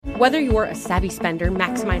Whether you're a savvy spender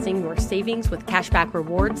maximizing your savings with cashback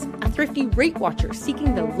rewards, a thrifty rate watcher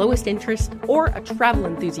seeking the lowest interest, or a travel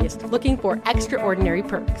enthusiast looking for extraordinary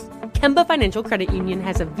perks, Kemba Financial Credit Union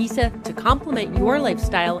has a visa to complement your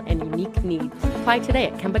lifestyle and unique needs. Apply today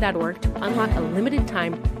at Kemba.org to unlock a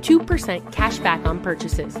limited-time 2% cash back on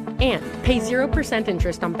purchases and pay 0%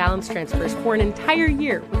 interest on balance transfers for an entire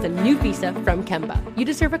year with a new visa from Kemba. You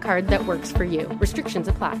deserve a card that works for you. Restrictions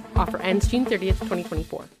apply. Offer ends June 30th,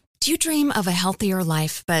 2024. Do you dream of a healthier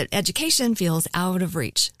life, but education feels out of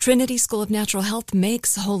reach? Trinity School of Natural Health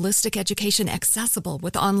makes holistic education accessible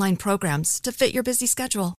with online programs to fit your busy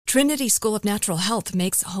schedule. Trinity School of Natural Health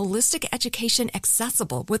makes holistic education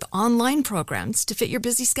accessible with online programs to fit your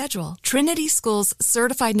busy schedule. Trinity School's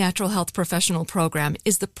Certified Natural Health Professional Program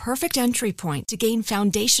is the perfect entry point to gain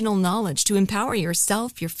foundational knowledge to empower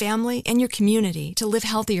yourself, your family, and your community to live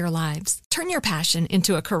healthier lives. Turn your passion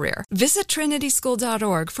into a career. Visit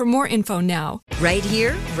trinityschool.org for more info now. Right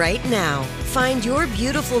here, right now. Find your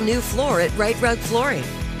beautiful new floor at Right Rug Flooring.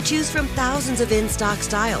 Choose from thousands of in-stock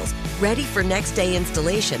styles, ready for next day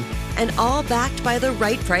installation, and all backed by the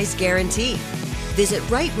right price guarantee. Visit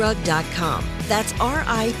rightrug.com. That's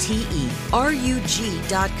RITERUG.com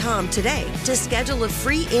today to schedule a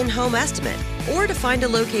free in-home estimate or to find a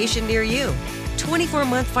location near you.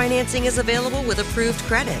 24-month financing is available with approved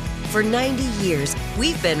credit. For 90 years,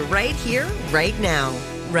 we've been right here, right now.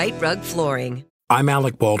 Right Rug Flooring. I'm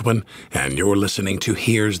Alec Baldwin, and you're listening to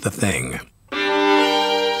Here's the Thing.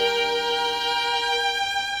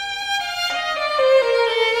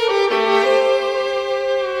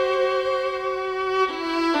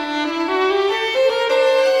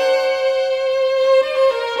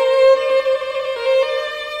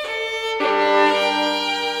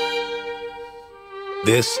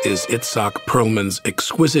 This is Itzhak Perlman's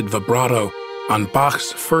exquisite vibrato on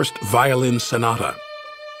Bach's first violin sonata.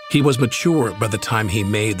 He was mature by the time he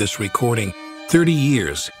made this recording, 30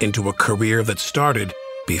 years into a career that started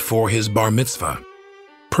before his bar mitzvah.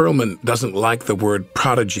 Perlman doesn't like the word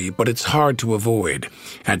prodigy, but it's hard to avoid.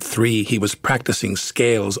 At 3, he was practicing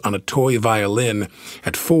scales on a toy violin.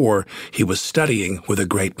 At 4, he was studying with a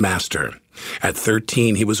great master. At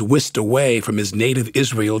 13, he was whisked away from his native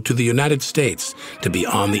Israel to the United States to be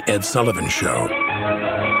on The Ed Sullivan Show.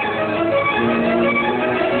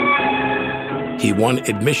 He won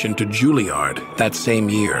admission to Juilliard that same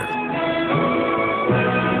year.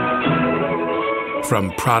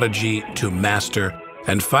 From prodigy to master,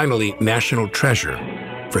 and finally national treasure,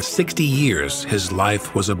 for 60 years his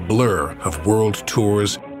life was a blur of world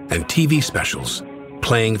tours and TV specials,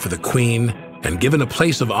 playing for the Queen and given a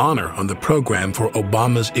place of honor on the program for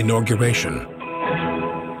Obama's inauguration.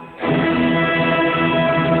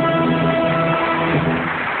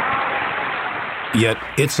 Yet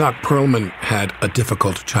Itzhak Perlman had a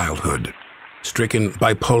difficult childhood, stricken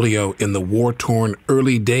by polio in the war-torn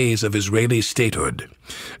early days of Israeli statehood.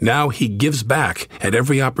 Now he gives back at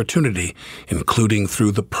every opportunity, including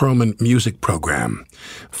through the Perlman Music Program.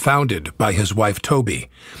 Founded by his wife Toby,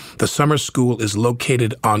 the summer school is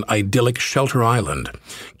located on idyllic Shelter Island,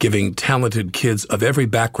 giving talented kids of every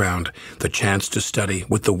background the chance to study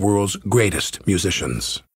with the world's greatest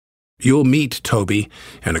musicians. You'll meet Toby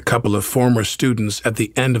and a couple of former students at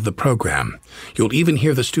the end of the program. You'll even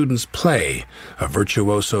hear the students play a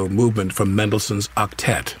virtuoso movement from Mendelssohn's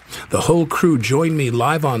Octet. The whole crew join me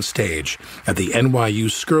live on stage at the NYU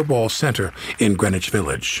Skirball Center in Greenwich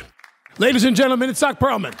Village. Ladies and gentlemen, it's Itzhak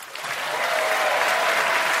Perlman.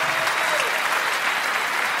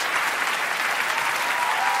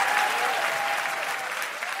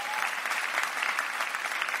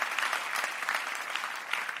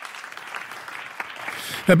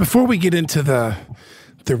 Now, before we get into the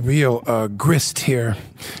real grist here,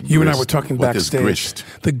 you and I were talking backstage. What is grist?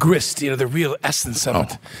 The grist, the real essence of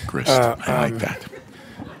it. Grist. I like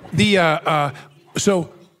that.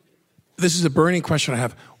 So this is a burning question I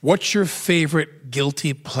have. What's your favorite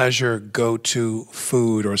guilty pleasure go-to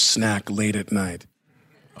food or snack late at night?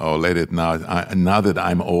 Oh, late at night. Now that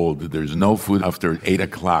I'm old, there's no food after 8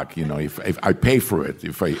 o'clock. If I pay for it.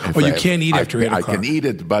 You can't eat after 8 o'clock. I can eat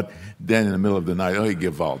it, but then in the middle of the night,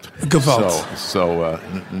 Gewalt. Gewalt. So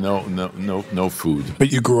no food.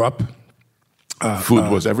 But you grew up? Food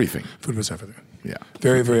was everything. Food was everything. Yeah.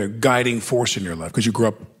 Very, very guiding force in your life, because you grew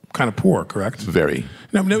up kind of poor, correct? Very.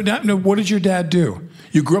 No. What did your dad do?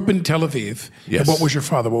 You grew up in Tel Aviv. Yes. And what was your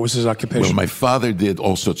father? What was his occupation? Well, my father did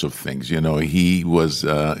all sorts of things. He was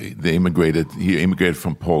He immigrated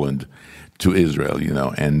from Poland to Israel.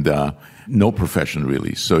 And no profession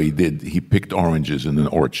really. So he picked oranges in an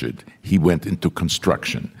orchard. He went into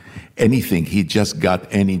construction. anything. He just got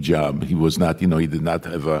any job. He was not, he did not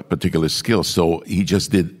have a particular skill. So he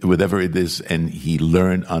just did whatever it is, and he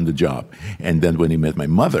learned on the job. And then when he met my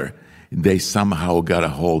mother, they somehow got a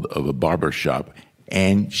hold of a barber shop,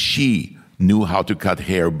 and she knew how to cut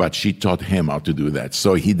hair, but she taught him how to do that.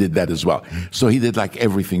 So he did that as well. So he did like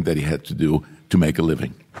everything that he had to do to make a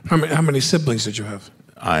living. How many siblings did you have?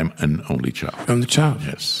 I'm an only child. Only child?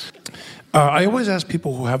 Yes. I always ask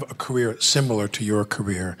people who have a career similar to your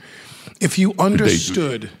career, if you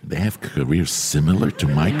understood... They have careers similar to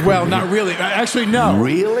my career? Well, not really. Actually, no.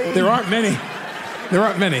 Really? There aren't many.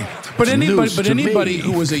 But anybody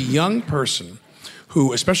who was a young person,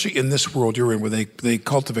 who, especially in this world you're in, where they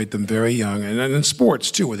cultivate them very young, and in sports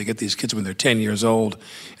too, where they get these kids when they're 10 years old,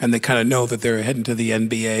 and they kind of know that they're heading to the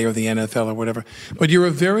NBA or the NFL or whatever. But you're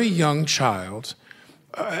a very young child,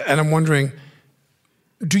 and I'm wondering,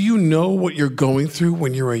 do you know what you're going through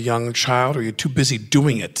when you're a young child, or you're too busy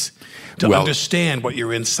doing it to understand what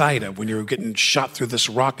you're inside of when you're getting shot through this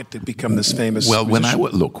rocket to become this famous musician?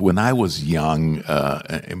 When I was young,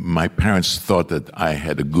 my parents thought that I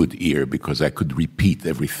had a good ear because I could repeat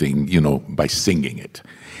everything, by singing it.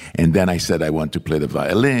 And then I said I want to play the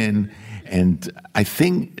violin, and I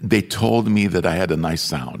think they told me that I had a nice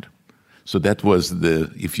sound. So that was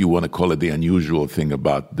if you want to call it, the unusual thing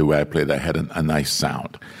about the way I played. I had a nice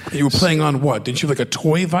sound. You were playing on what? Didn't you have like a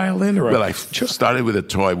toy violin? Well, I started with a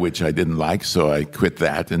toy, which I didn't like, so I quit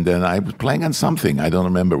that. And then I was playing on something. I don't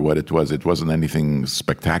remember what it was. It wasn't anything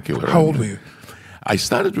spectacular. How old were you? I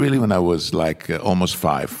started really when I was like almost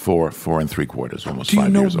 4 3/4, almost 5 years old. Do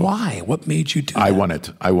you know why? What made you do that? I want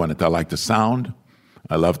it. I liked the sound.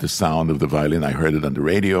 I loved the sound of the violin. I heard it on the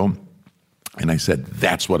radio. And I said,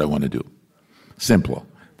 that's what I want to do. Simple.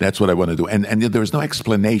 That's what I want to do. And there's no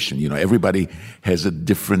explanation. Everybody has a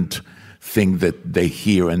different thing that they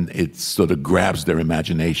hear, and it sort of grabs their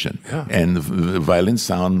imagination. Yeah. And the violin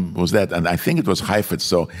sound was that. And I think it was Heifetz,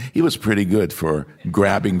 so he was pretty good for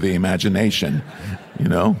grabbing the imagination,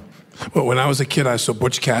 Well, when I was a kid, I saw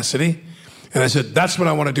Butch Cassidy, and I said, that's what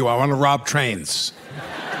I want to do. I want to rob trains.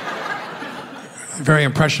 Very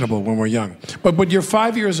impressionable when we're young. But you're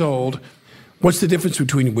 5 years old. What's the difference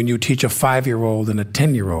between when you teach a 5-year-old and a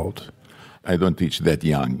 10-year-old? I don't teach that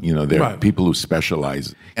young. There are people who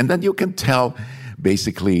specialize. And then you can tell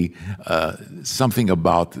basically something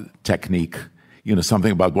about technique,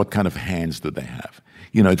 something about what kind of hands do they have.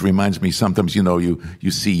 It reminds me sometimes,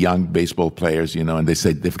 you see young baseball players, and they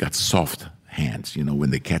say they've got soft hands,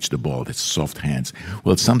 when they catch the ball, it's soft hands.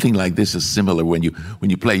 Well, something like this is similar. When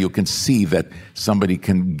you play, you can see that somebody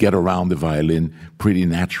can get around the violin pretty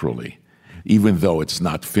naturally, even though it's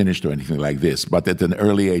not finished or anything like this. But at an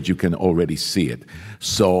early age, you can already see it.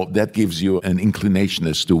 So that gives you an inclination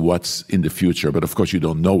as to what's in the future. But of course, you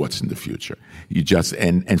don't know what's in the future. You just,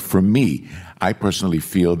 and for me, I personally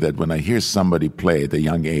feel that when I hear somebody play at a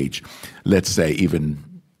young age, let's say even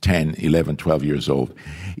 10, 11, 12 years old,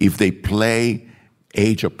 if they play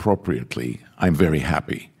age appropriately, I'm very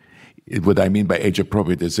happy. What I mean by age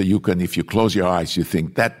appropriate is that you can, if you close your eyes, you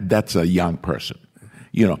think that's a young person.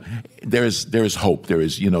 There is hope. There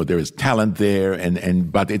is talent there,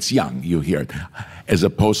 but it's young. You hear it, as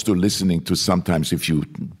opposed to listening to sometimes if you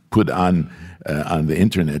put on the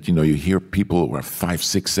internet, you hear people who are 5,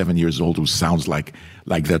 6, 7 years old who sounds like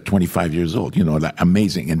they're 25 years old. Like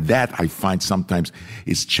amazing, and that I find sometimes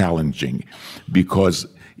is challenging, because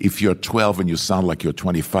if you're 12 and you sound like you're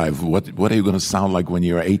 25, what are you going to sound like when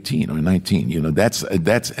you're 18 or 19? That's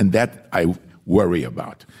I worry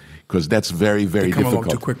about. Because that's very, very difficult. They come along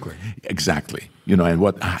too quickly. Exactly.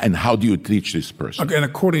 And how do you teach this person? Okay, and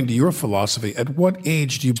according to your philosophy, at what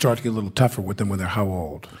age do you start to get a little tougher with them when they're how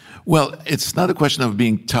old? Well, it's not a question of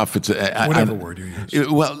being tough. It's whatever word you use.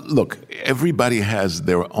 Well, look, everybody has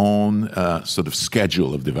their own sort of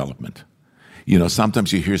schedule of development.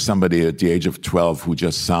 Sometimes you hear somebody at the age of 12 who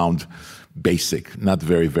just sound basic, not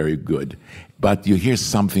very, very good. But you hear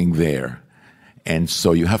something there. And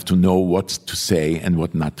so you have to know what to say and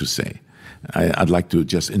what not to say. I'd like to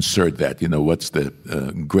just insert that. What's the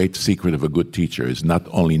great secret of a good teacher is not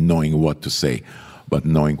only knowing what to say, but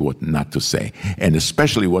knowing what not to say. And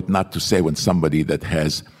especially what not to say when somebody that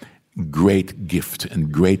has great gift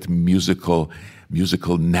and great musical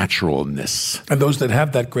naturalness. And those that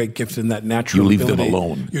have that great gift and that natural ability. You leave them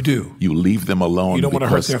alone. You do. You leave them alone. You don't want to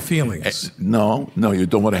hurt their feelings. No, you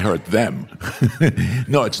don't want to hurt them.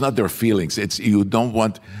 No, it's not their feelings. You don't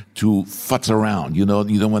want to futz around. You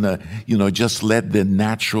don't want to, just let the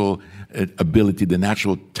natural ability, the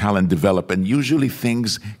natural talent develop. And usually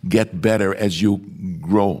things get better as you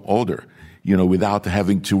grow older, without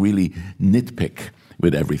having to really nitpick.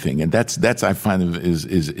 with everything. And that's I find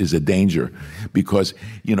is a danger, because,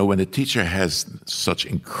 when a teacher has such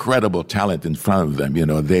incredible talent in front of them,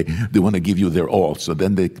 they want to give you their all. So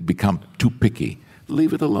then they become too picky.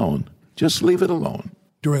 Leave it alone. Just leave it alone.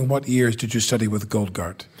 During what years did you study with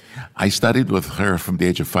Goldgart? I studied with her from the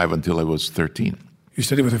age of 5 until I was 13. You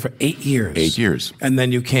studied with her for 8 years? 8 years. And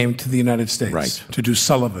then you came to the United States to do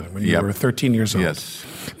Sullivan when you were 13 years old. Yes.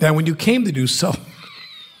 Now, when you came to do Sullivan,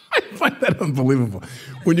 I find that unbelievable.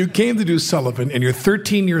 When you came to do Sullivan and you're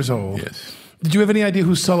 13 years old, yes. Did you have any idea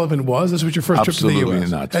who Sullivan was? This was your first Absolutely trip to the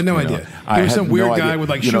U.S.? Not. I had no idea. He was some weird guy with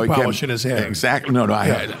like shoe polish in his hair. Exactly. No.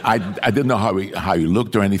 I didn't know how he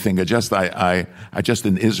looked or anything. I just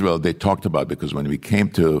in Israel they talked about, because when we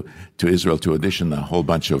came to Israel to audition a whole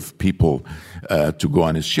bunch of people to go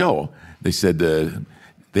on his show, they said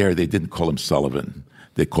there they didn't call him Sullivan.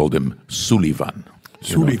 They called him Sullivan.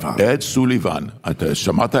 Ed Sullivan.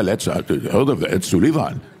 Heard of Ed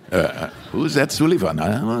Sullivan? Who's Ed Sullivan? I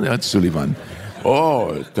don't know Ed Sullivan.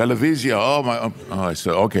 Oh, television. Oh, I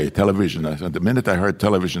said, okay, television. I said, the minute I heard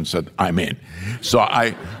television, said, I'm in. So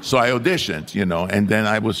I auditioned, and then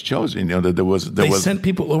I was chosen. That they sent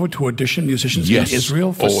people over to audition musicians in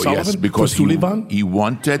Israel for Sullivan? Yes, because for Sullivan?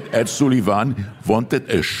 Ed Sullivan wanted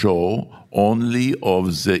a show only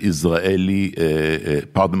of the Israeli,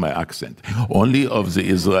 pardon my accent, only of the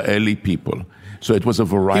Israeli people. So it was a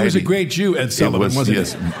variety. He was a great Jew, Ed Sullivan, wasn't he?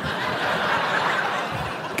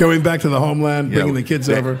 Going back to the homeland, bringing the kids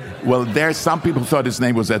over. Well, some people thought his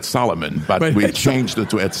name was Ed Solomon, but we changed it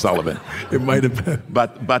to Ed Sullivan. It might have been.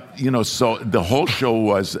 But so the whole show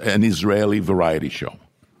was an Israeli variety show.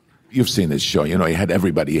 You've seen this show. He had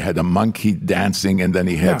everybody. He had a monkey dancing, and then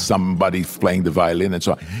he had somebody playing the violin and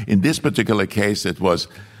so on. In this particular case, it was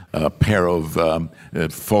a pair of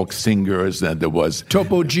folk singers, and there was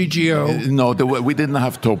Topo Gigio. No, we didn't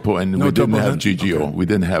have Topo, and we didn't have Gigio. Okay. We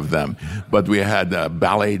didn't have them, but we had a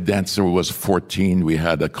ballet dancer who was 14. We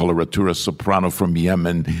had a coloratura soprano from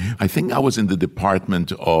Yemen. I think I was in the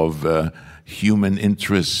department of human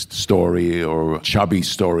interest story or chubby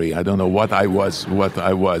story. I don't know what I was, but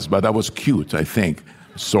I was cute, I think.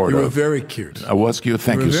 Sort of. You were very cute. I was cute.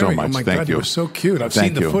 Thank you so much. Oh my Thank God, you. You were so cute. I've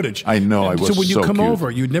seen the footage. I know. I was so cute. So when you come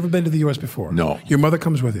over, you'd never been to the U.S. before? No. Your mother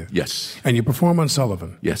comes with you? Yes. And you perform on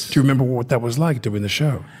Sullivan? Yes. Do you remember what that was like doing the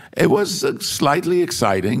show? It was slightly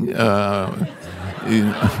exciting.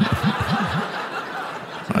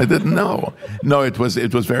 I didn't know. No, it was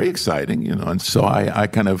very exciting, and so I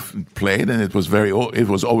kind of played, and it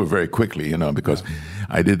was over very quickly, because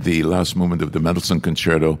I did the last movement of the Mendelssohn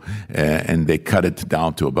Concerto, and they cut it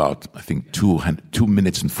down to about, I think, 2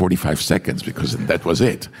 minutes and 45 seconds, because that was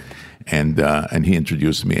it. And he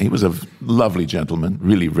introduced me. He was a lovely gentleman,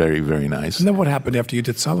 really very, very nice. And then what happened after you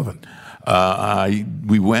did Sullivan?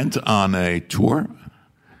 We went on a tour.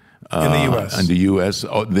 In the U.S.? In the U.S.,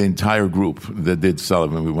 the entire group that did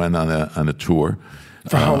Sullivan, we went on a tour.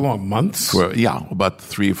 For how long? Months? About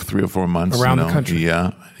three or 4 months. Around the country?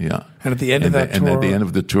 Yeah. And at the end of that tour? And at the end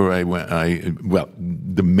of the tour,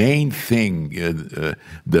 the main thing,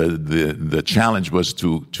 the challenge was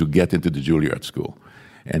to get into the Juilliard School.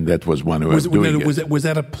 And that was one of us doing it. Was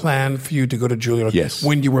that a plan for you to go to Juilliard? Yes.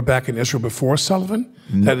 When you were back in Israel before Sullivan?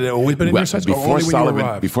 Had it always been in your sights? Before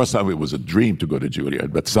Sullivan, it was a dream to go to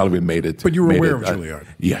Juilliard, but Sullivan made it. But you were aware of Juilliard?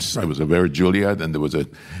 Yes, I was aware of Juilliard, and there was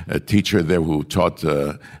a teacher there who taught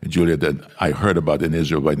Juilliard that I heard about in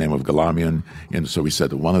Israel by the name of Galamian. And so we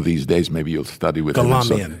said, one of these days, maybe you'll study with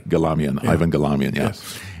Galamian. him. Galamian, yeah. Ivan Galamian, yeah.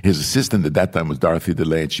 Yes. His assistant at that time was Dorothy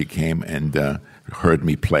DeLay, and she came and heard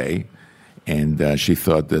me play. And she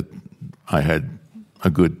thought that I had a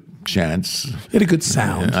good chance. You had a good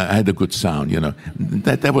sound. I had a good sound,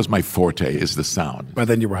 That was my forte, is the sound. By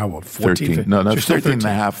then you were how old? 14? 13. No, 13 and a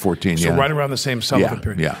half, 14, So right around the same Sullivan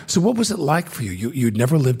period. Yeah. So what was it like for you? You'd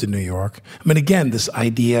never lived in New York. I mean, again, this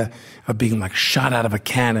idea of being like shot out of a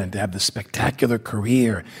cannon, to have this spectacular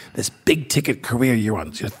career, this big-ticket career. You're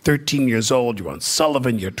 13 years old, you're on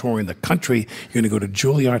Sullivan, you're touring the country, you're going to go to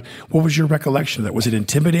Juilliard. What was your recollection of that? Was it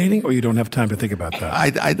intimidating, or you don't have time to think about that?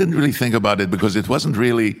 I didn't really think about it, because it wasn't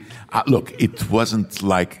really... it wasn't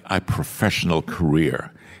like a professional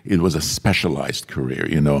career. It was a specialized career,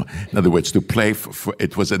 In other words, to play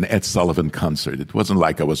it was an Ed Sullivan concert. It wasn't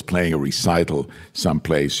like I was playing a recital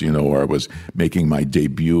someplace, or I was making my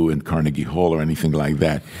debut in Carnegie Hall or anything like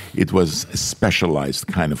that. It was a specialized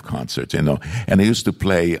kind of concert, And I used to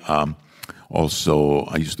play... Also,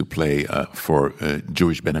 I used to play for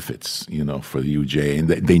Jewish benefits, for the UJ, and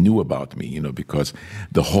they knew about me, because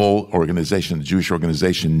the whole organization, the Jewish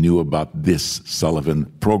organization, knew about this Sullivan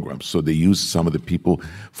program. So they used some of the people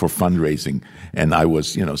for fundraising, and I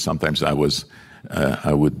was, sometimes I was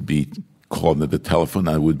I would be called at the telephone.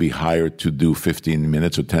 I would be hired to do 15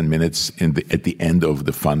 minutes or 10 minutes at the end of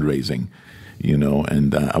the fundraising,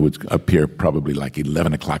 and I would appear probably like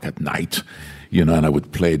 11 o'clock at night, and I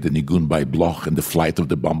would play the Nigun by Bloch and the Flight of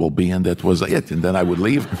the Bumblebee, and that was it. And then I would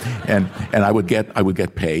leave, and I would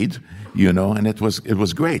get paid, and it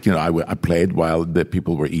was great. I played while the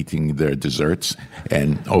people were eating their desserts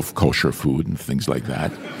and of kosher food and things like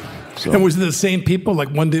that. So. And was it the same people? Like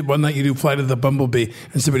one night you do Flight of the Bumblebee,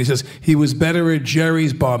 and somebody says, he was better at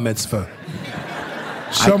Jerry's bar mitzvah.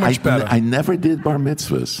 Much better. I never did bar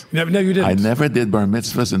mitzvahs. No, you didn't. I never did bar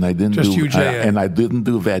mitzvahs, and I didn't and I didn't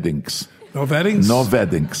do weddings. No weddings? No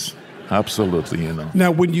weddings. Absolutely,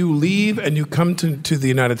 Now, when you leave and you come to the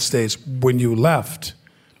United States, when you left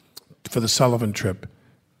for the Sullivan trip,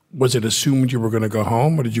 was it assumed you were going to go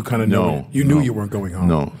home, or did you kind of know? No, you knew you weren't going home.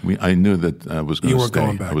 No, I knew that I was going to stay.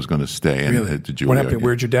 Going back. I was going to stay and head to Juilliard. What happened?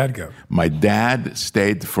 Where'd your dad go? My dad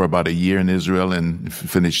stayed for about a year in Israel and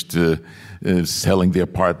finished selling the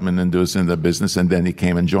apartment and doing the business, and then he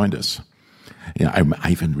came and joined us. I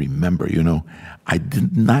even remember, I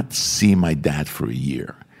did not see my dad for a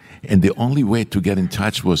year, and the only way to get in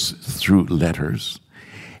touch was through letters,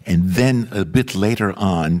 and then a bit later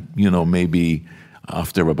on, maybe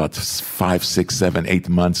after about 5, 6, 7, 8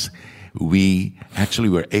 months, we actually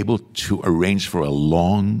were able to arrange for a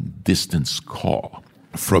long-distance call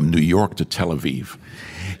from New York to Tel Aviv,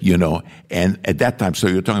 and at that time, so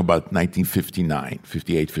you're talking about 1959,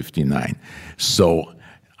 58, 59. So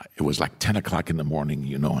it was like 10 o'clock in the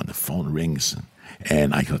morning, and the phone rings,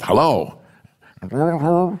 and I go, hello. I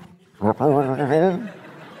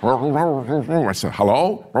said,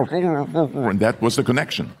 hello? And that was the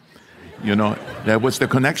connection. That was the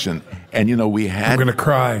connection. And, we had... I'm going to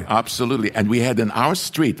cry. Absolutely. And we had in our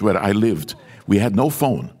street where I lived, we had no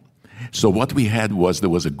phone. So what we had there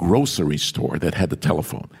was a grocery store that had the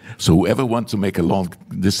telephone. So whoever wanted to make a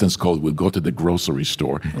long-distance call would go to the grocery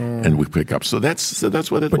store and we'd pick up. So that's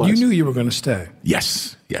what it was. But you knew you were going to stay.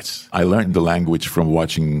 Yes. I learned the language from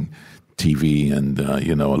watching TV and,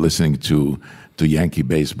 listening to Yankee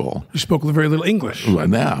baseball. You spoke very little English. Well,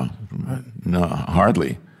 no,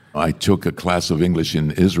 hardly. I took a class of English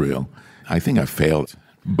in Israel. I think I failed.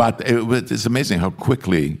 But it's amazing how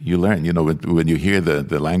quickly you learn, when you hear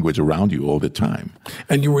the language around you all the time.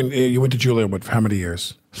 And you went to Juilliard for how many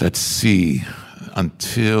years? Let's see,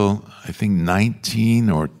 until I think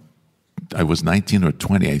 19 or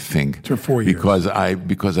 20, I think. For 4 years. Because I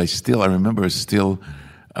remember still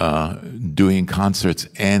doing concerts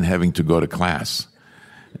and having to go to class.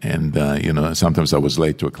 And, sometimes I was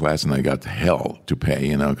late to a class and I got hell to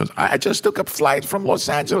pay, because I just took a flight from Los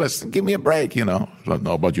Angeles. Give me a break, So,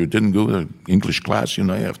 no, but you didn't go to English class, you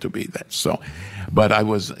have to be there. So, but I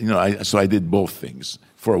was, so I did both things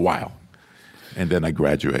for a while. And then I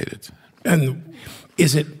graduated. And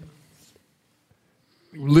is it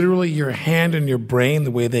literally your hand and your brain,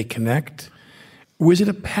 the way they connect? Or is it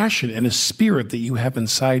a passion and a spirit that you have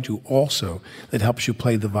inside you also that helps you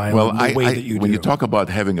play the violin the way that you do? When you talk about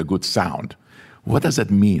having a good sound, what does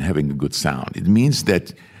that mean, having a good sound? It means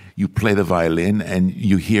that you play the violin and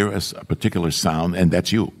you hear a particular sound, and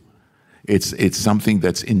that's you. It's something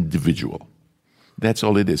that's individual. That's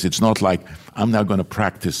all it is. It's not like I'm now going to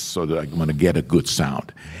practice so that I'm going to get a good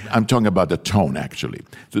sound. I'm talking about the tone, actually.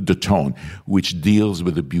 The tone, which deals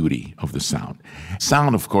with the beauty of the sound.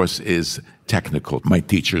 Sound, of course, is technical. My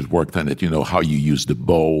teachers worked on it, how you use the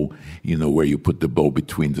bow, where you put the bow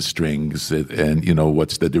between the strings, and,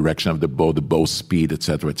 what's the direction of the bow speed, et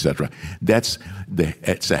cetera, et cetera.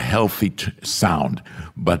 It's a healthy sound.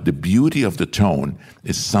 But the beauty of the tone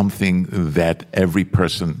is something that every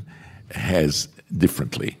person has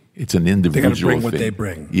differently. It's an individual thing. They got to bring what they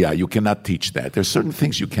bring. Yeah, you cannot teach that. There's certain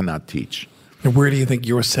things you cannot teach. And where do you think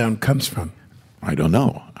your sound comes from? I don't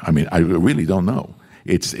know. I really don't know.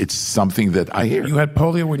 It's something that I hear. You had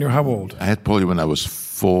polio when you were how old? I had polio when I was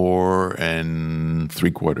 4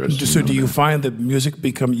 3/4. So do you find that music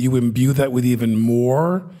you imbue that with even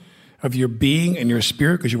more of your being and your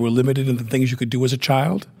spirit because you were limited in the things you could do as a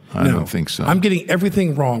child? I don't think so. I'm getting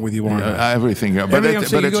everything wrong with you, aren't I? Everything. But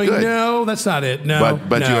it's going, good. No, that's not it. No,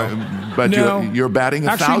 you're batting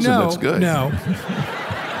 1,000. No, that's good. No.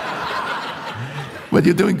 But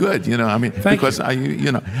you're doing good, because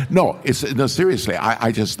seriously,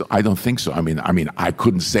 I don't think so. I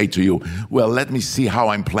couldn't say to you, well, let me see how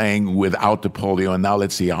I'm playing without the polio, and now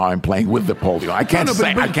let's see how I'm playing with the polio. I can't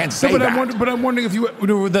say that. But I'm wondering if you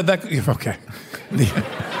okay.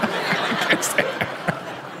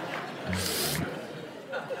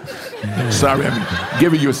 sorry. I'm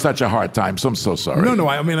giving you such a hard time, so I'm so sorry. No,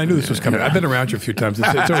 I knew this was coming. I've been around you a few times.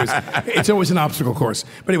 It's always an obstacle course.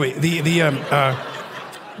 But anyway,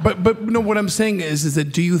 But no, what I'm saying is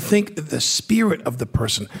that do you think the spirit of the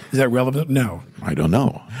person, is that relevant? No. I don't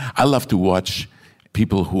know. I love to watch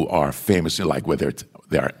people who are famous, like whether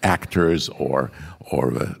they're actors or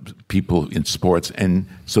people in sports, and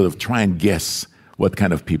sort of try and guess what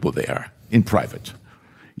kind of people they are in private,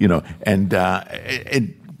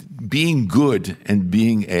 and being good and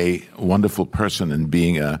being a wonderful person and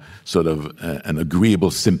being a sort of an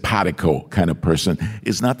agreeable, simpatico kind of person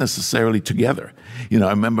is not necessarily together. I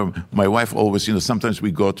remember my wife always, sometimes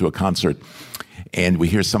we go to a concert and we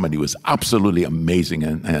hear somebody who was absolutely amazing.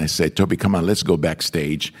 And I say, Toby, come on, let's go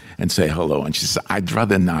backstage and say hello. And she said, I'd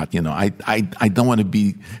rather not. I don't want to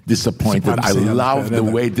be disappointed. I love the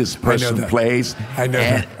way this person plays. I know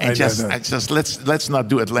that. And just let's not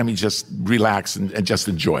do it. Let me just relax and just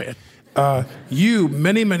enjoy it.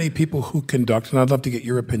 Many people who conduct, and I'd love to get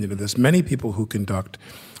your opinion of this, many people who conduct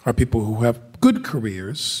are people who have good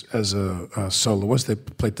careers as a soloist. They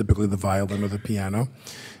play typically the violin or the piano.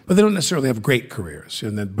 But they don't necessarily have great careers.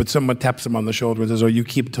 But someone taps them on the shoulder and says, "Oh, you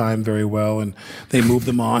keep time very well," and they move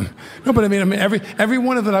them on. No, but I mean, every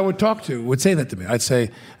one that I would talk to would say that to me. I'd say,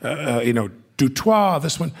 Dutoit,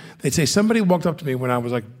 this one. They'd say, somebody walked up to me when I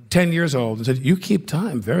was like 10 years old and said, "You keep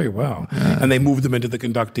time very well." Yeah. And they moved them into the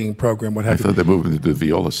conducting program, what have you. I thought they moved them into the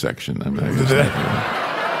viola section.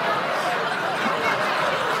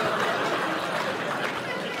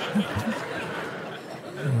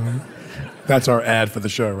 That's our ad for the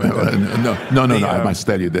show, right? No. I must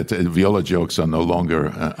tell you that viola jokes are no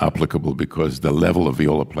longer applicable because the level of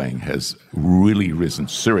viola playing has really risen,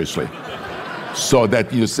 seriously. So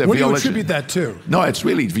that you say, what do you attribute that to? No, it's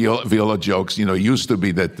really viola jokes. Used to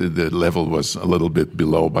be that the level was a little bit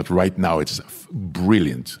below, but right now it's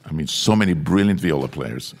brilliant. I mean, so many brilliant viola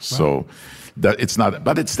players. Wow. So that it's not,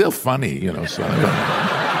 but it's still funny, So.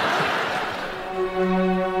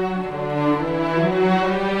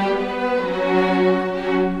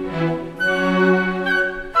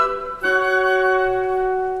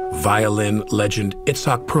 Violin legend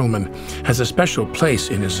Itzhak Perlman has a special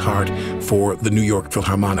place in his heart for the New York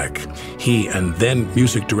Philharmonic. He and then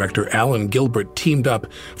music director Alan Gilbert teamed up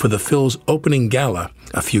for the Phil's opening gala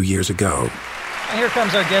a few years ago. And here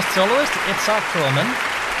comes our guest soloist, Itzhak Perlman,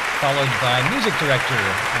 followed by music director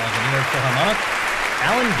of the New York Philharmonic,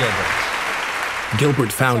 Alan Gilbert.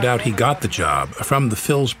 Gilbert found out he got the job from the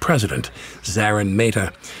Phil's president, Zaron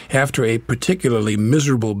Mehta, after a particularly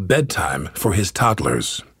miserable bedtime for his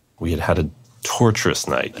toddlers. We had a torturous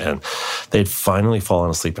night, and they'd finally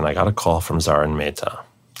fallen asleep, and I got a call from Zaron Mehta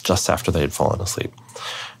just after they had fallen asleep.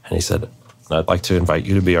 And he said, "I'd like to invite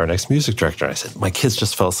you to be our next music director." And I said, "My kids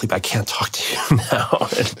just fell asleep. I can't talk to you now."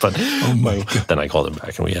 But oh my God. Then I called him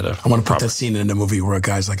back, and we had I want to put that scene in a movie where a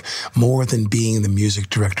guy's like, "More than being the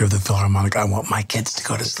music director of the Philharmonic, I want my kids to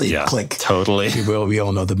go to sleep." Yeah, click. Totally. We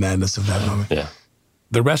all know the madness of that moment. Yeah.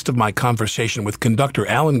 The rest of my conversation with conductor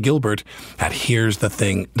Alan Gilbert at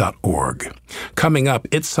hearsthething.org. Coming up,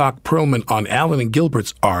 Itzhak Perlman on Alan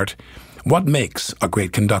Gilbert's art, what makes a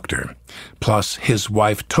great conductor? Plus his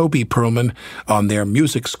wife Toby Perlman on their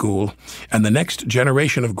music school, and the next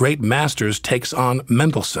generation of great masters takes on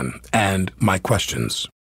Mendelssohn, and my questions.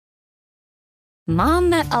 Mom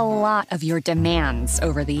met a lot of your demands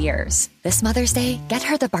over the years. This Mother's Day, get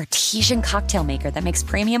her the Bartesian cocktail maker that makes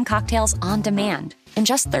premium cocktails on demand. In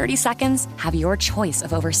just 30 seconds, have your choice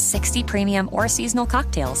of over 60 premium or seasonal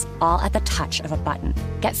cocktails, all at the touch of a button.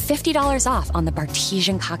 Get $50 off on the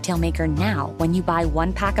Bartesian cocktail maker now when you buy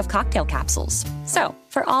 1 pack of cocktail capsules. So,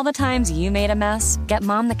 for all the times you made a mess, get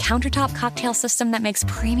Mom the countertop cocktail system that makes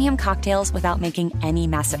premium cocktails without making any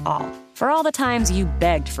mess at all. For all the times you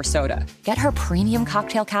begged for soda, get her premium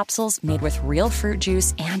cocktail capsules made with real fruit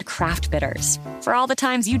juice and craft bitters. For all the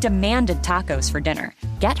times you demanded tacos for dinner,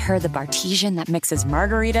 get her the Bartesian that mixes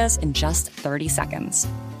margaritas in just 30 seconds.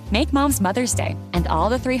 Make Mom's Mother's Day and all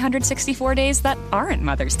the 364 days that aren't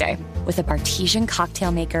Mother's Day with a Bartesian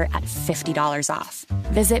cocktail maker at $50 off.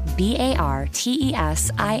 Visit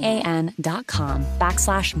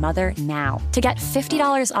BARTESIAN.com/mother now to get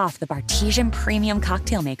 $50 off the Bartesian Premium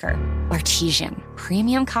Cocktail Maker. Bartesian,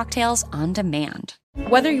 premium cocktails on demand.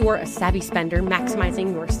 Whether you're a savvy spender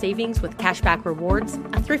maximizing your savings with cashback rewards,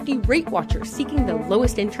 a thrifty rate watcher seeking the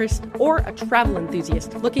lowest interest, or a travel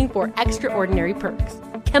enthusiast looking for extraordinary perks,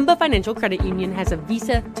 Kemba Financial Credit Union has a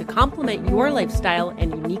visa to complement your lifestyle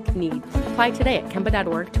and unique needs. Apply today at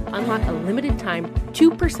Kemba.org to unlock a limited-time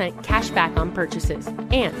 2% cash back on purchases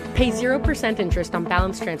and pay 0% interest on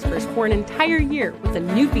balance transfers for an entire year with a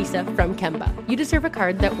new visa from Kemba. You deserve a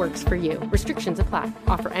card that works for you. Restrictions apply.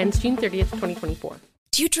 Offer ends June 30th, 2024.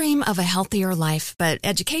 Do you dream of a healthier life, but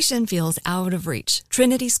education feels out of reach?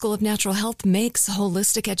 Trinity School of Natural Health makes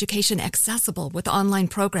holistic education accessible with online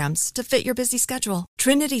programs to fit your busy schedule.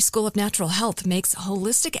 Trinity School of Natural Health makes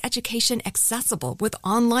holistic education accessible with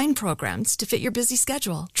online programs to fit your busy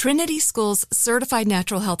schedule. Trinity School's Certified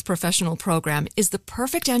Natural Health Professional Program is the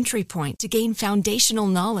perfect entry point to gain foundational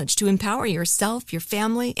knowledge to empower yourself, your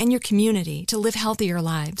family, and your community to live healthier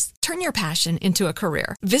lives. Turn your passion into a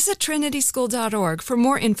career. Visit trinityschool.org for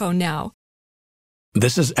more info now.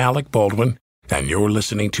 This is Alec Baldwin, and you're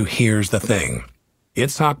listening to Here's the Thing.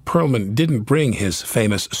 Itzhak Perlman didn't bring his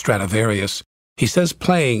famous Stradivarius. He says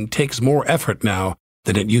playing takes more effort now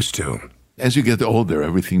than it used to. As you get older,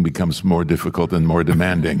 everything becomes more difficult and more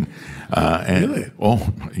demanding. Really?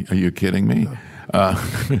 Oh, are you kidding me? No.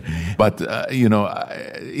 But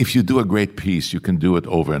if you do a great piece, you can do it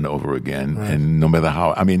over and over again. Right. And no matter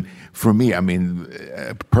how, for me, a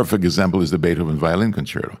perfect example is the Beethoven Violin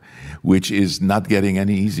Concerto, which is not getting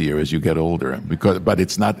any easier as you get older. But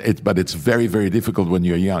it's very, very difficult when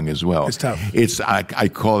you're young as well. It's tough. I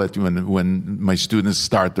call it when my students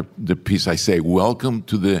start the piece, I say, welcome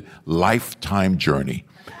to the lifetime journey.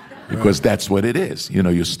 Because that's what it is.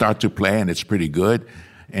 You start to play and it's pretty good.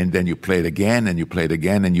 And then you play it again, and you play it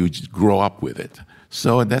again, and you just grow up with it.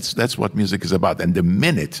 So that's what music is about. And the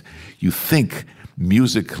minute you think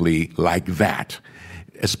musically like that,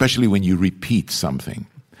 especially when you repeat something,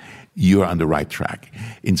 you're on the right track.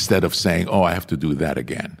 Instead of saying, oh, I have to do that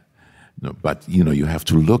again. No, but, you have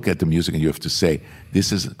to look at the music and you have to say,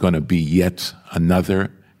 this is going to be yet another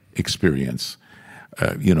experience.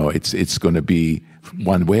 It's going to be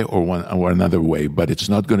one way or another way, but it's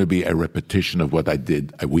not going to be a repetition of what I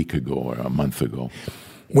did a week ago or a month ago.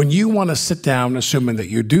 When you want to sit down, assuming that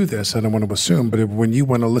you do this, I don't want to assume, but when you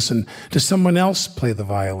want to listen to someone else play the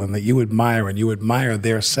violin that you admire and you admire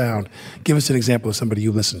their sound, give us an example of somebody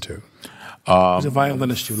you listen to. Who's a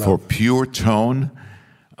violinist you love? For pure tone,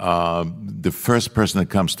 the first person that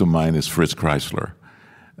comes to mind is Fritz Kreisler.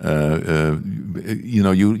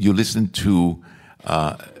 You listen to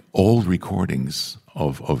old recordings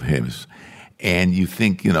of his, and you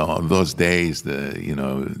think, those days,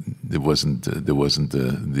 there wasn't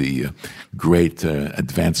the great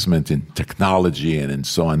advancement in technology and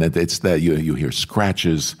so on. It's that you hear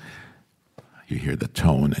scratches, you hear the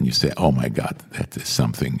tone, and you say, "Oh my God, that is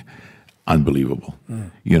something unbelievable."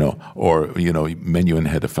 Or Menuhin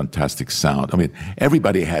had a fantastic sound.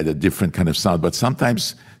 Everybody had a different kind of sound, but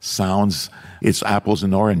sometimes sounds, it's apples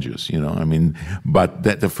and oranges, but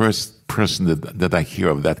the first person that I hear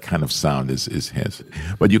of that kind of sound is his.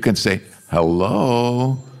 But you can say,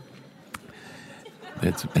 hello.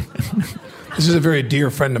 This is a very dear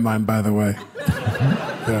friend of mine, by the way.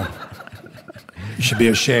 Yeah. You should be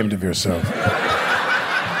ashamed of yourself.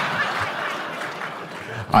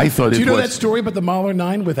 I thought Do you know that story about the Mahler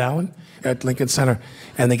 9 with Alan at Lincoln Center?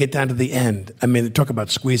 And they get down to the end. They talk about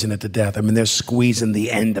squeezing it to death. They're squeezing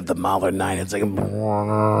the end of the Mahler 9. It's like...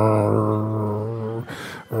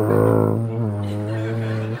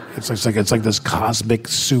 It's like this cosmic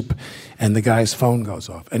soup. And the guy's phone goes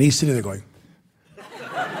off. And he's sitting there going...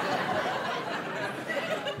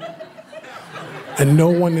 And no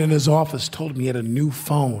one in his office told him he had a new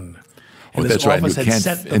phone. And that's right.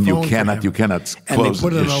 You cannot close. And they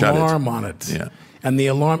put an alarm on it. Yeah. And the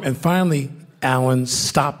alarm. And finally, Alan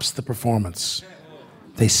stops the performance.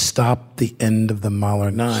 They stopped the end of the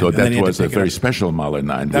Mahler 9. So that was a very special Mahler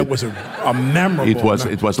 9. That was a memorable.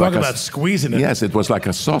 It was Talk about squeezing it. Yes, it was like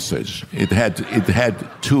a sausage. It had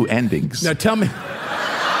two endings. Now tell me.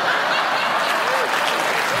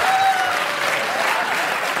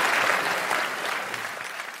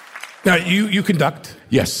 Now, you conduct?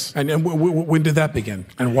 Yes. And when did that begin,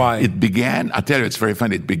 and why? It began, I'll tell you, it's very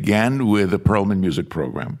funny. It began with the Perlman Music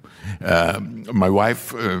Program. My wife,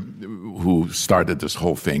 who started this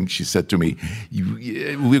whole thing, she said to me,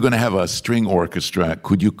 we're going to have a string orchestra.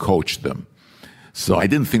 Could you coach them? So I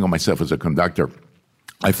didn't think of myself as a conductor.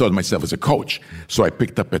 I thought of myself as a coach. So I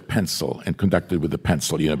picked up a pencil and conducted with a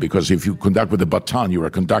pencil, because if you conduct with a baton, you're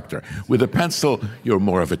a conductor. With a pencil, you're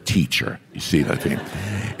more of a teacher. You see that thing?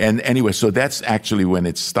 And anyway, so that's actually when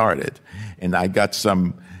it started. And I got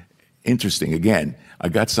some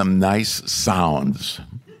nice sounds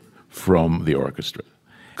from the orchestra.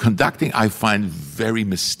 Conducting, I find very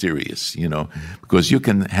mysterious, because you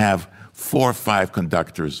can have 4 or 5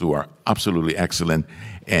 conductors who are absolutely excellent,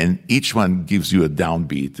 and each one gives you a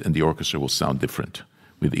downbeat, and the orchestra will sound different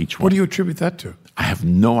with each one. What do you attribute that to? I have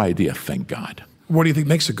no idea, thank God. What do you think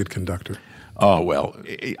makes a good conductor? Oh, well,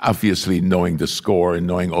 obviously knowing the score and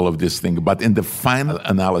knowing all of this thing. But in the final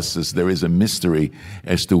analysis, there is a mystery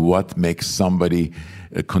as to what makes somebody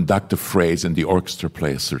conduct a phrase and the orchestra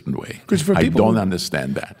play a certain way. I don't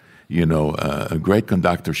understand that. You know, a great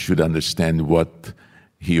conductor should understand what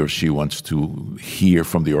he or she wants to hear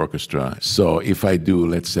from the orchestra. So if I do,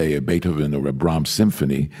 let's say, a Beethoven or a Brahms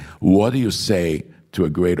symphony, what do you say to a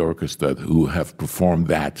great orchestra who have performed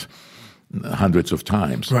that hundreds of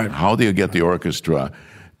times? Right. How do you get the orchestra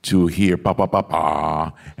to hear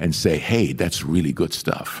pa-pa-pa-pa and say, hey, that's really good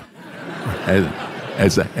stuff?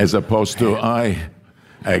 as opposed to,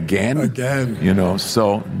 Again, you know.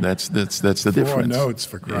 So that's the difference. 4 notes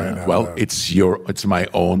for crying out well, loud. it's my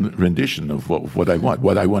own rendition of what I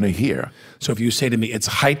want to hear. So if you say to me, it's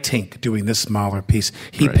Haitink doing this Mahler piece,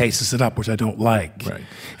 he paces it up, which I don't like. Right.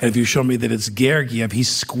 And if you show me that it's Gergiev, he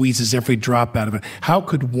squeezes every drop out of it. How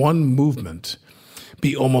could one movement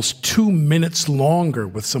be almost 2 minutes longer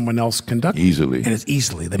with someone else conducting? Easily. And it's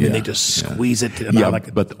easily. I mean, they just squeeze it. And I like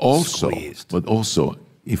it but also, squeezed.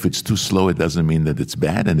 If it's too slow, it doesn't mean that it's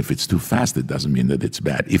bad. And if it's too fast, it doesn't mean that it's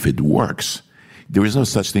bad. If it works, there is no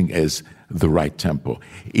such thing as the right tempo.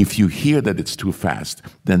 If you hear that it's too fast,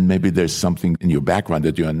 then maybe there's something in your background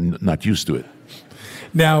that you're not used to it.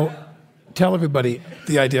 Now, tell everybody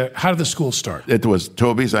the idea. How did the school start? It was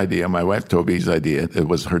Toby's idea, my wife Toby's idea. It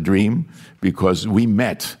was her dream because we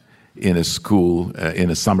met in a school, in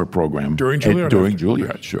a summer program. During Juilliard? During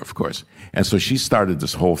Juilliard, sure, of course. And so she started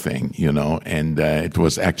this whole thing, you know, and it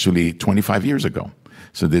was actually 25 years ago.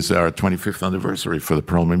 So this is our 25th anniversary for the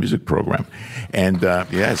Perlman Music Program. And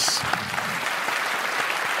yes.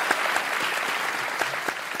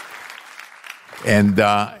 And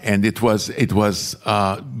it was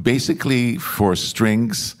basically for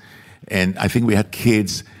strings, and I think we had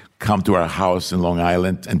kids come to our house in Long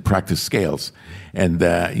Island and practice scales. And,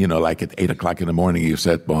 you know, like at 8 o'clock in the morning, you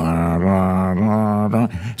said, blah, blah, blah, blah.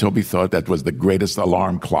 Toby thought that was the greatest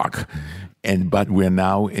alarm clock. But we're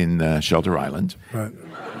now in Shelter Island. Right.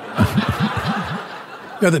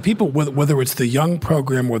 Now, the people, whether it's the young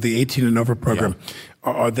program or the 18 and over program,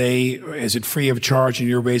 is it free of charge and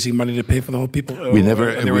you're raising money to pay for the whole people? We never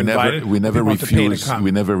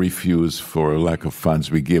refuse for lack of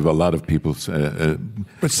funds. We give a lot of people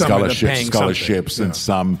scholarships and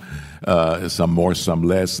some more, some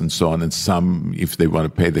less, and so on. And some, if they want to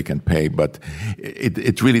pay, they can pay. But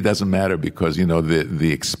it really doesn't matter because, you know,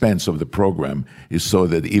 the expense of the program is so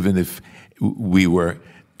that even if we were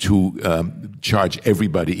to charge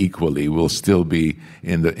everybody equally, we'll still be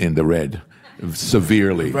in the red.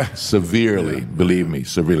 Severely, believe me,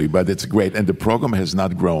 severely. But it's great. And the program has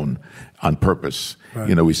not grown on purpose. Right.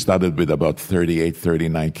 You know, we started with about 38,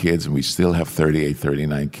 39 kids, and we still have 38,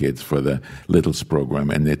 39 kids for the Littles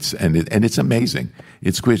program. And it's amazing.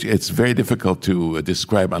 It's great. It's very difficult to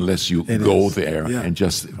describe unless you go there and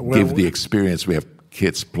just give the experience. We have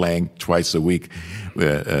kids playing twice a week,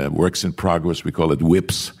 works in progress. We call it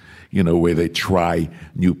whips. You know, where they try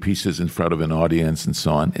new pieces in front of an audience and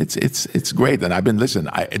so on. It's great. And I've been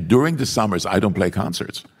during the summers, I don't play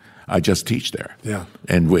concerts. I just teach there. Yeah.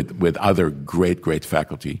 And with other great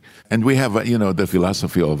faculty. And we have, you know, the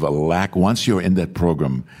philosophy of once you're in that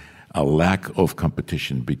program, a lack of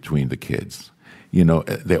competition between the kids. You know,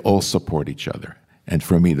 they all support each other. And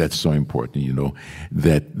for me, that's so important, you know,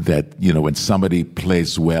 that you know, when somebody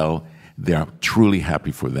plays well, they're truly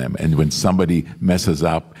happy for them. And when somebody messes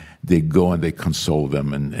up, they go and they console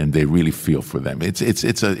them and they really feel for them. It's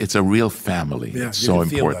a real family. Yeah, it's so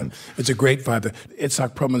important. It's a great vibe.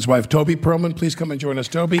 Itzhak Perlman's wife, Toby Perlman, please come and join us,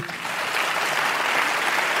 Toby.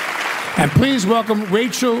 And please welcome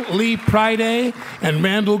Rachel Lee Priday and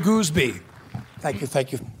Randall Gooseby.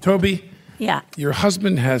 Thank you. Toby, your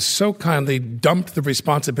husband has so kindly dumped the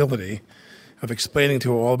responsibility of explaining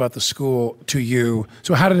to all about the school to you.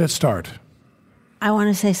 So how did it start? I want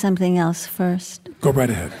to say something else first. Go right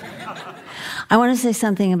ahead. I want to say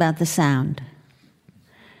something about the sound.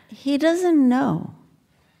 He doesn't know.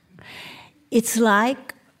 It's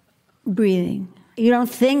like breathing. You don't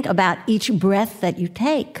think about each breath that you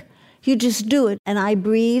take. You just do it. And I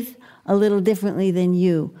breathe a little differently than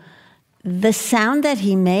you. The sound that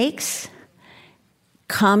he makes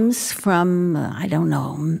comes from, I don't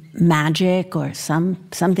know, magic or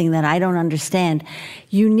something that I don't understand.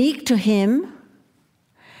 Unique to him.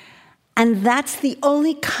 And that's the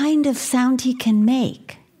only kind of sound he can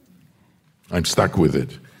make. I'm stuck with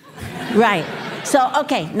it. Right. So,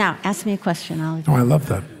 okay, now ask me a question. I love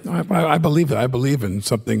that. I believe it. I believe in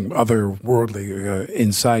something otherworldly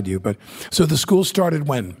inside you. But so the school started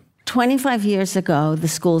when? 25 years ago, the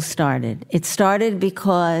school started. It started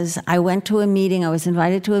because I went to a meeting. I was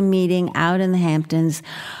invited to a meeting out in the Hamptons.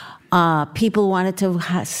 People wanted to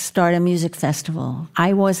start a music festival.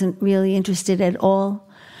 I wasn't really interested at all.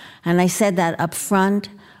 And I said that up front.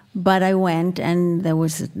 But I went, and there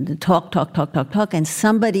was the talk, and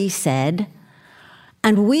somebody said,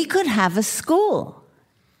 and we could have a school.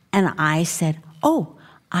 And I said, oh,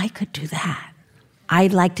 I could do that.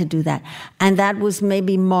 I'd like to do that. And that was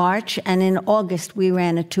maybe March, and in August we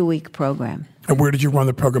ran a 2-week program. And where did you run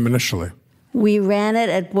the program initially? We ran it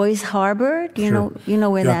at Boys Harbor. You know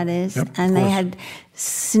where that is? Yep, and they had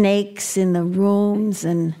snakes in the rooms,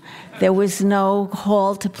 and there was no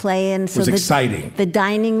hall to play in. So it was exciting. The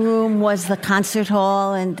dining room was the concert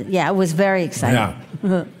hall, and it was very exciting.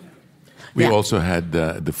 Yeah. We also had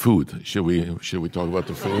the food. Should we talk about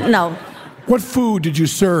the food? No. What food did you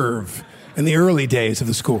serve in the early days of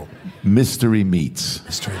the school? Mystery meats.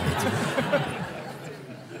 Mystery meats.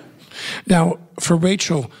 Now, for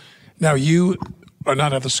Rachel, now you are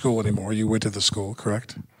not at the school anymore. You went to the school,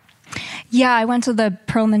 correct? Yeah, I went to the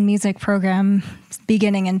Perlman music program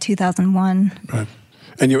beginning in 2001. Right.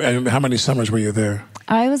 And how many summers were you there?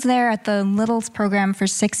 I was there at the Littles program for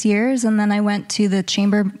 6 years, and then I went to the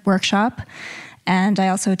chamber workshop, and I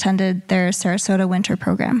also attended their Sarasota winter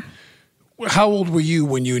program. How old were you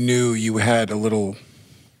when you knew you had a little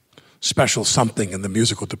special something in the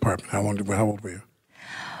musical department? How old were you?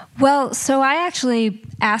 Well, so I actually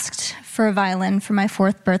asked for a violin for my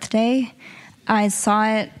 4th birthday. I saw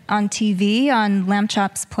it on TV on Lamb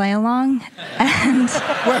Chop's Play Along, and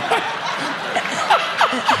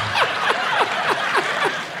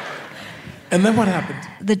and then what happened?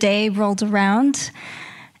 The day rolled around,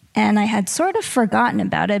 and I had sort of forgotten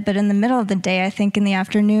about it, but in the middle of the day, I think in the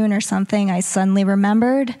afternoon or something, I suddenly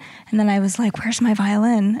remembered, and then I was like, where's my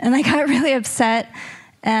violin? And I got really upset,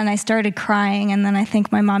 and I started crying, and then I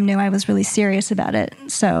think my mom knew I was really serious about it.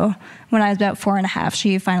 So when I was about 4 and a half,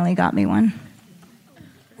 she finally got me one.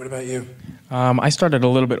 What about you? I started a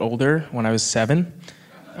little bit older when I was 7.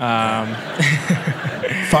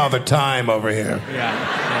 Father time over here.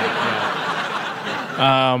 Yeah.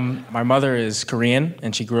 My mother is Korean,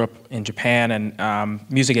 and she grew up in Japan, and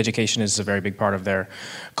music education is a very big part of their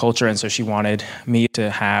culture, and so she wanted me to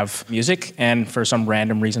have music, and for some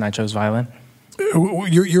random reason I chose violin.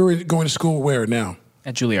 You're going to school where now?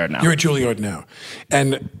 At Juilliard now. You're at Juilliard now.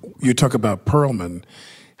 And you talk about Perlman,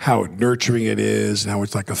 how nurturing it is, and how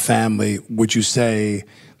it's like a family. Would you say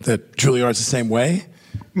that Juilliard's the same way?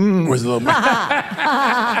 Or is it a little more...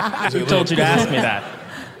 Who told you to ask me that?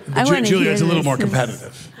 Juilliard's a little more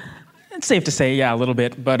competitive. It's safe to say, yeah, a little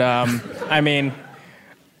bit. But,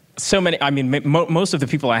 most of the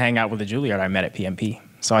people I hang out with at Juilliard I met at PMP.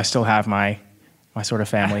 So I still have my sort of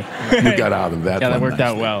family. You got out of that. Yeah, that worked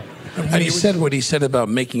out well. And he said what he said about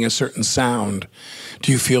making a certain sound.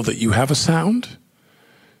 Do you feel that you have a sound?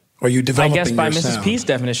 Or are you developing your sound? I guess by Mrs. P's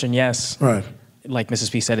definition, yes. Right. Like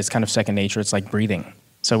Mrs. P said, it's kind of second nature. It's like breathing.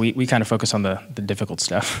 So we kind of focus on the difficult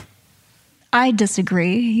stuff. I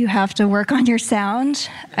disagree. You have to work on your sound.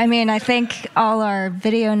 I think all our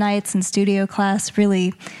video nights and studio class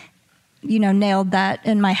really, nailed that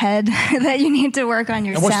in my head, that you need to work on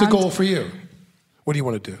your sound. And what's the goal for you? What do you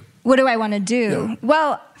want to do? What do I want to do? Yeah.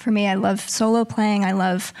 Well, for me, I love solo playing. I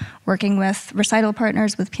love working with recital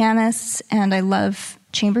partners, with pianists, and I love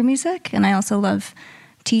chamber music, and I also love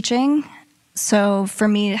teaching. So for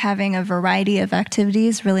me, having a variety of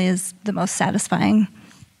activities really is the most satisfying.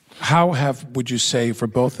 Would you say, for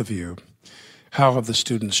both of you, how have the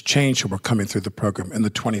students changed who are coming through the program in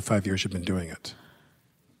the 25 years you've been doing it?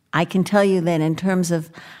 I can tell you that in terms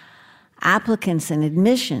of applicants and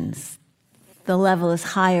admissions, the level is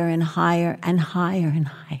higher and higher and higher and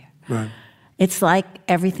higher. Right. It's like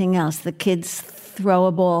everything else. The kids throw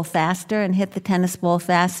a ball faster and hit the tennis ball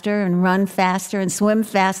faster and run faster and swim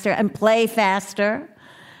faster and play faster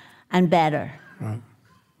and better. Right.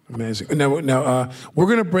 Amazing. Now, we're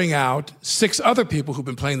going to bring out 6 other people who've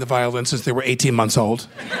been playing the violin since they were 18 months old.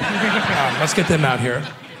 Let's get them out here.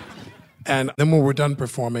 And then when we're done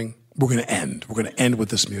performing, we're going to end. We're going to end with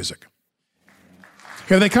this music.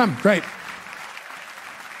 Here they come. Great.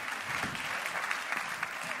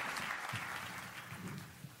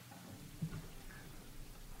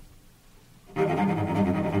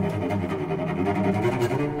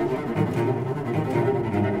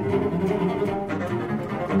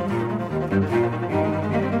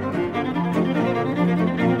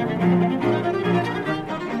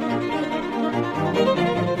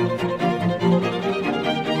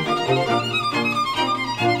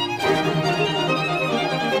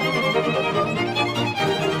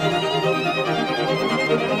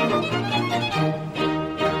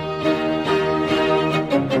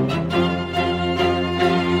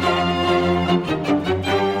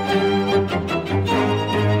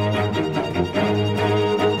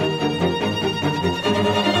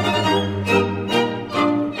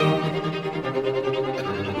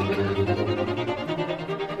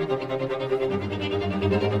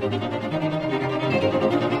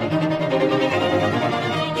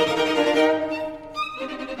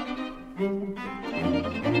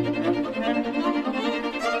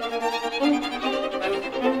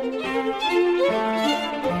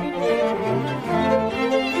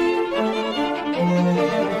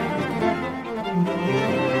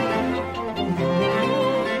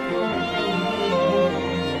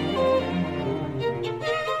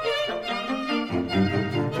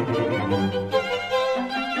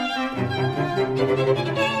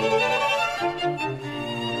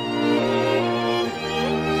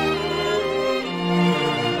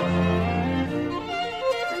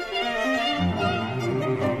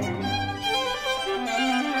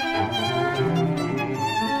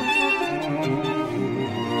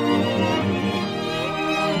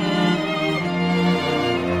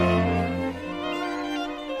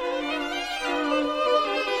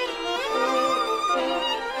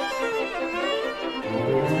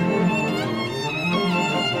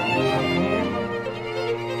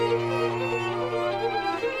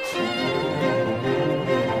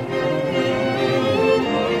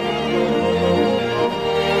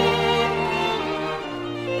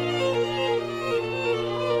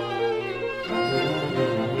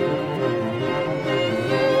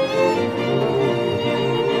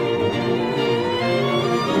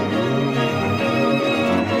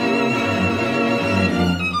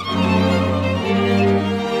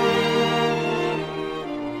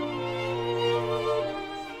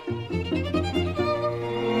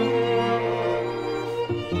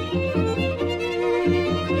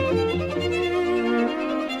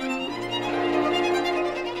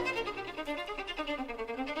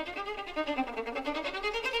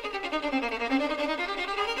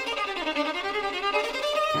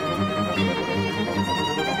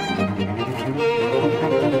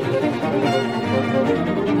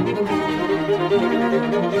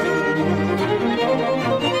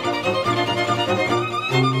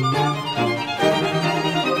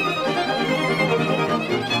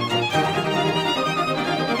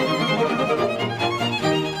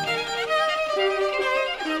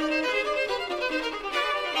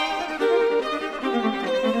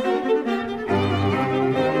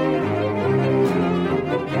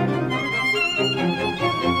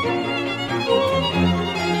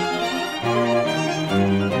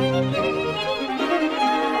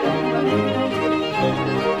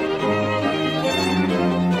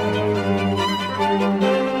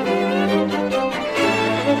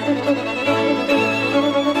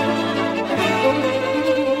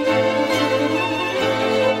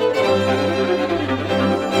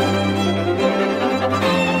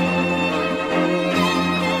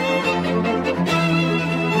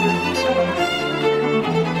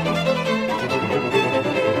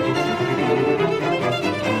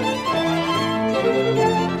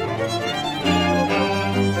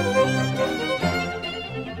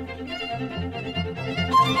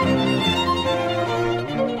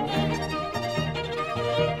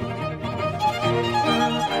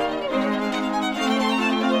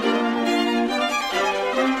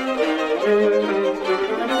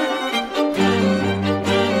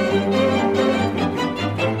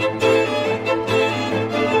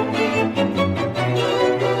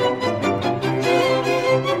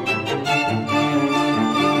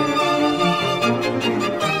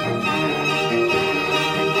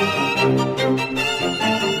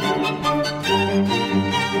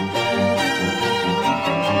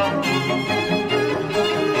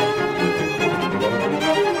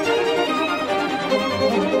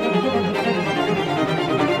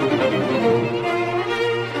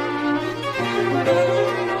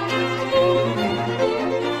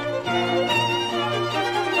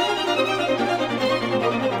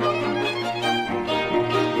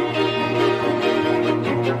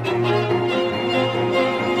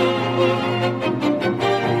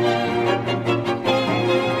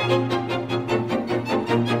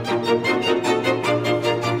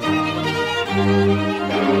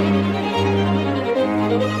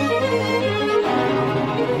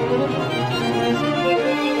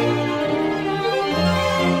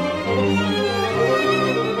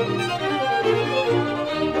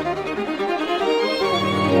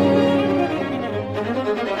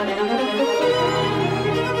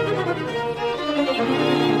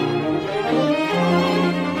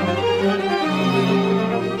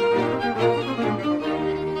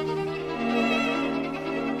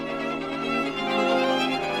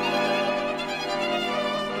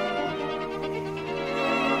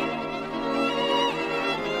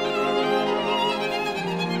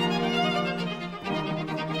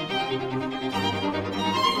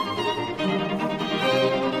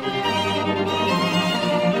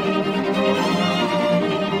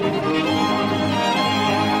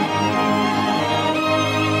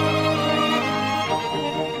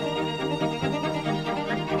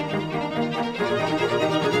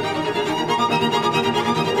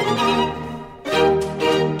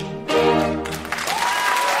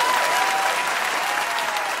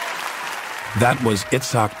 That was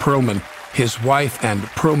Itzhak Perlman, his wife and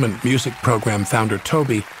Perlman Music Program founder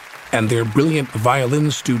Toby, and their brilliant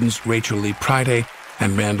violin students Rachel Lee Priday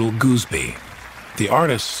and Randall Gooseby. The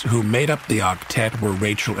artists who made up the octet were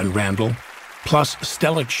Rachel and Randall, plus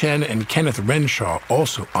Stella Chen and Kenneth Renshaw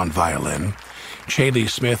also on violin, Chaley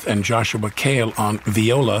Smith and Joshua Cale on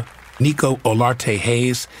viola, Nico Olarte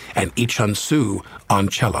Hayes and Ichun Su on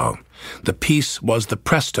cello. The piece was the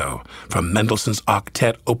Presto from Mendelssohn's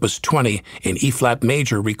Octet Opus 20 in E-flat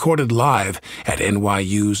major, recorded live at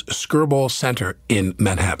NYU's Skirball Center in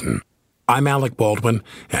Manhattan. I'm Alec Baldwin,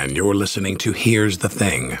 and you're listening to Here's the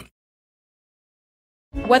Thing.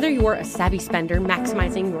 Whether you're a savvy spender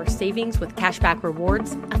maximizing your savings with cashback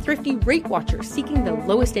rewards, a thrifty rate watcher seeking the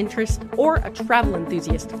lowest interest, or a travel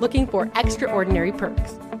enthusiast looking for extraordinary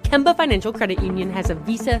perks, Kemba Financial Credit Union has a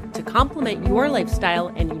visa to complement your lifestyle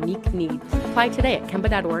and unique needs. Apply today at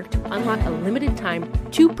Kemba.org to unlock a limited-time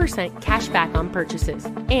 2% cash back on purchases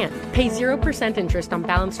and pay 0% interest on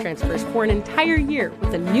balance transfers for an entire year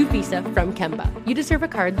with a new visa from Kemba. You deserve a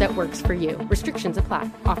card that works for you. Restrictions apply.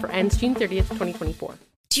 Offer ends June 30th, 2024.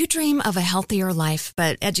 Do you dream of a healthier life,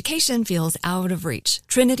 but education feels out of reach?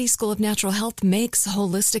 Trinity School of Natural Health makes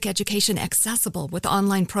holistic education accessible with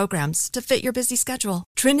online programs to fit your busy schedule.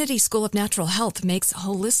 Trinity School of Natural Health makes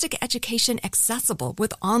holistic education accessible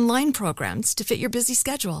with online programs to fit your busy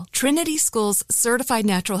schedule. Trinity School's Certified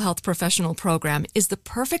Natural Health Professional Program is the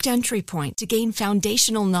perfect entry point to gain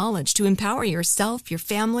foundational knowledge to empower yourself, your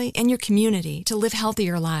family, and your community to live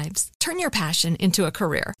healthier lives. Turn your passion into a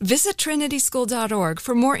career. Visit trinityschool.org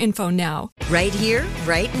for more info now. Right here,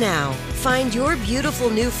 right now. Find your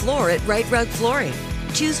beautiful new floor at Right Rug Flooring.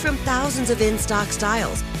 Choose from thousands of in-stock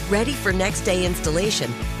styles, ready for next day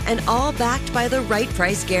installation, and all backed by the right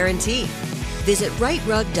price guarantee. Visit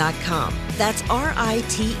rightrug.com. That's RITERUG.com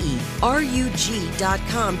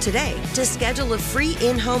today to schedule a free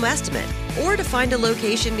in-home estimate or to find a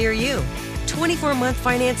location near you. 24-month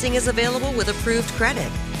financing is available with approved credit.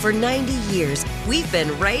 For 90 years, we've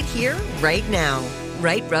been right here, right now.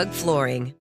 Right Rug Flooring.